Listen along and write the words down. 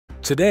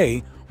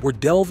Today, we're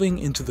delving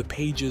into the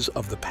pages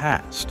of the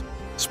past,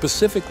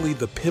 specifically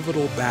the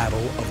pivotal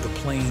Battle of the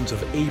Plains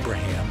of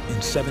Abraham in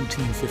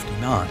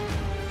 1759,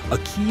 a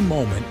key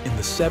moment in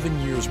the 7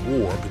 Years'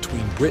 War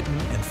between Britain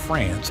and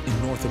France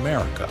in North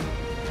America.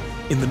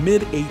 In the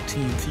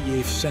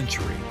mid-18th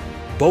century,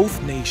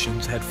 both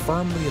nations had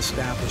firmly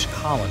established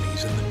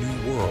colonies in the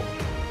New World.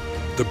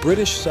 The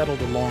British settled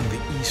along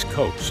the East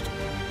Coast,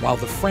 while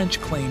the French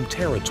claimed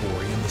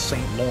territory in the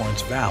St.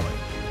 Lawrence Valley.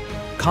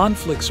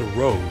 Conflicts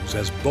arose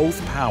as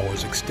both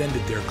powers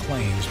extended their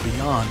claims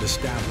beyond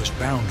established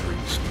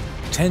boundaries.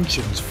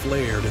 Tensions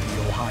flared in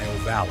the Ohio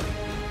Valley,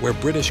 where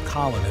British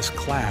colonists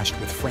clashed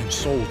with French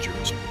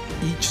soldiers,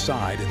 each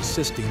side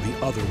insisting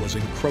the other was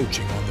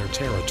encroaching on their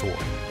territory.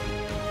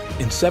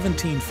 In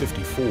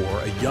 1754,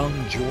 a young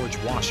George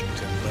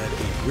Washington led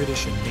a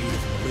British and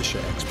native militia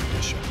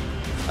expedition,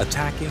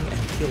 attacking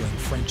and killing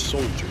French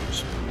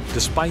soldiers,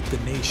 despite the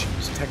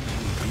nations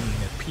technically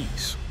being at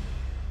peace.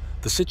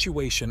 The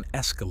situation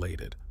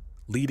escalated,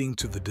 leading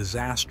to the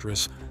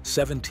disastrous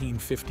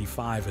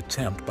 1755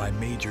 attempt by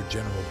Major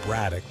General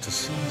Braddock to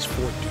seize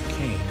Fort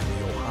Duquesne in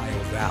the Ohio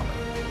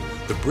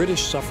Valley. The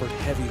British suffered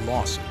heavy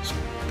losses,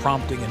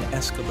 prompting an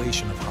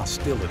escalation of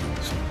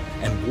hostilities,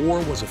 and war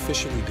was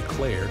officially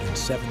declared in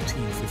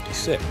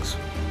 1756.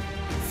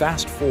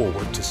 Fast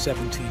forward to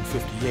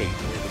 1758,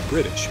 where the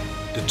British,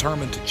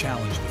 determined to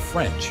challenge the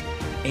French,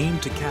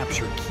 aimed to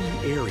capture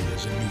key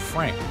areas in New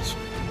France.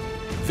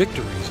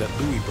 Victories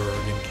at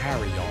Louisbourg and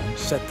Carillon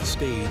set the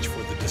stage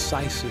for the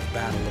decisive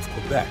Battle of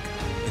Quebec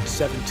in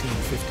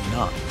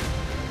 1759.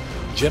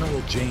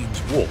 General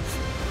James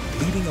Wolfe,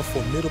 leading a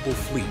formidable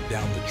fleet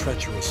down the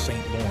treacherous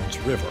St. Lawrence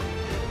River,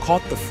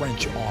 caught the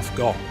French off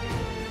guard.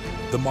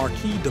 The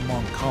Marquis de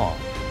Montcalm,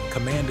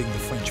 commanding the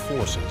French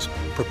forces,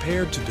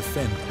 prepared to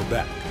defend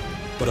Quebec,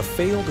 but a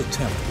failed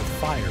attempt with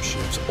fire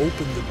ships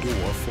opened the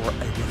door for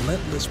a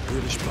relentless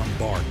British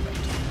bombardment.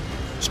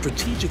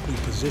 Strategically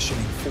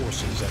positioning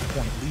forces at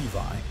Point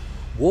Levi,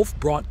 Wolfe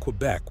brought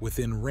Quebec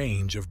within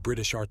range of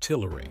British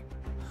artillery.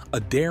 A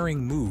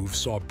daring move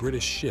saw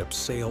British ships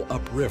sail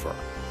upriver,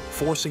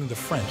 forcing the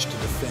French to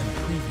defend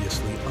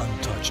previously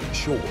untouched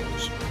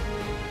shores.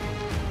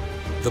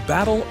 The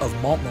Battle of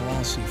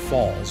Montmorency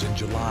Falls in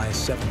July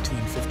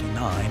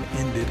 1759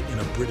 ended in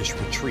a British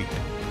retreat,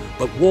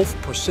 but Wolfe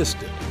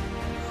persisted.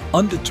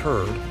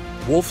 Undeterred,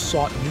 Wolfe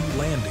sought new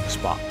landing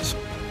spots,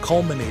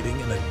 culminating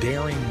in a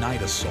daring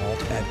night assault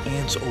at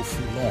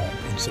Anse-au-Foulon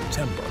in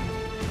September.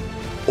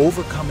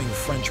 Overcoming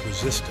French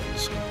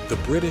resistance, the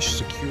British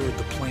secured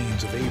the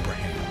Plains of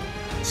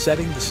Abraham,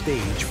 setting the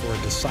stage for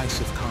a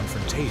decisive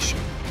confrontation.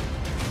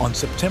 On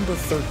September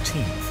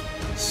 13th,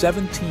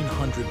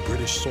 1,700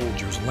 British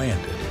soldiers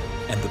landed,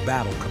 and the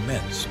battle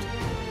commenced.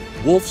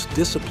 Wolfe's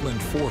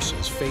disciplined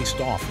forces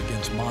faced off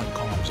against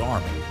Montcalm's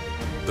army.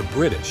 The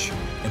British,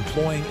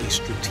 employing a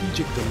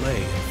strategic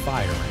delay in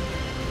firing,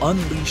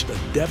 unleashed a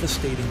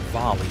devastating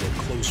volley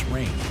at close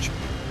range,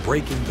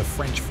 breaking the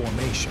French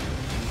formation.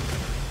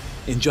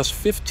 In just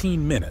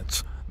 15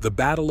 minutes, the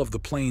Battle of the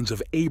Plains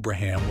of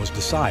Abraham was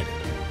decided.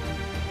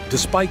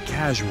 Despite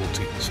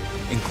casualties,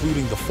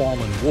 including the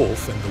fallen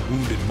Wolfe and the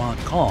wounded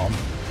Montcalm,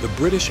 the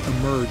British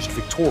emerged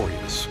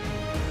victorious.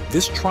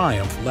 This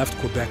triumph left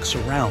Quebec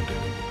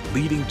surrounded,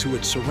 leading to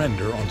its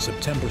surrender on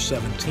September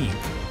 17,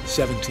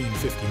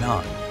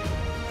 1759.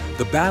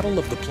 The Battle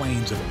of the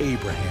Plains of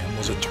Abraham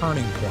was a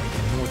turning point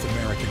in North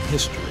American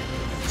history,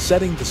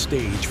 setting the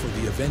stage for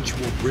the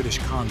eventual British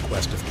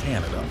conquest of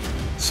Canada,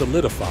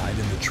 solidified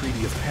in the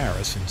Treaty of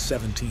Paris in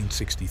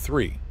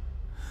 1763.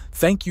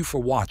 Thank you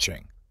for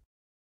watching.